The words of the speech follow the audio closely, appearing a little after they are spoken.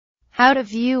How to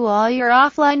view all your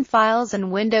offline files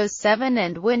in Windows 7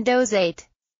 and Windows 8.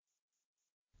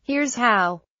 Here's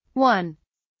how. 1.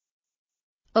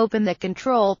 Open the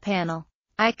Control Panel,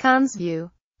 Icons view,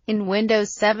 in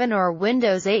Windows 7 or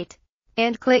Windows 8,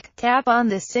 and tap on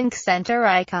the Sync Center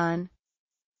icon.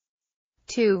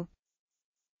 2.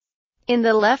 In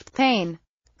the left pane,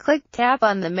 tap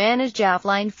on the Manage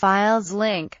Offline Files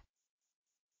link.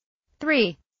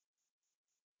 3.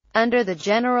 Under the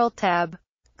General tab,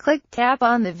 tap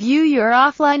on the View Your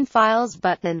Offline Files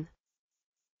button.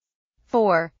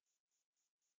 4.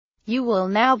 You will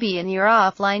now be in your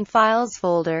offline files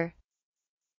folder.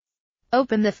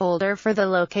 Open the folder for the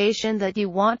location that you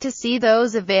want to see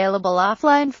those available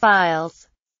offline files.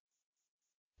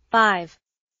 5.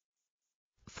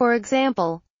 For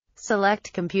example,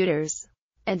 select Computers,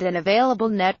 and an available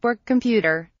network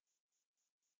computer.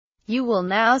 You will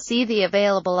now see the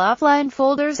available offline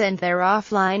folders and their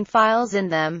offline files in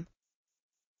them.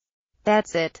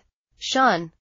 That's it. Shawn.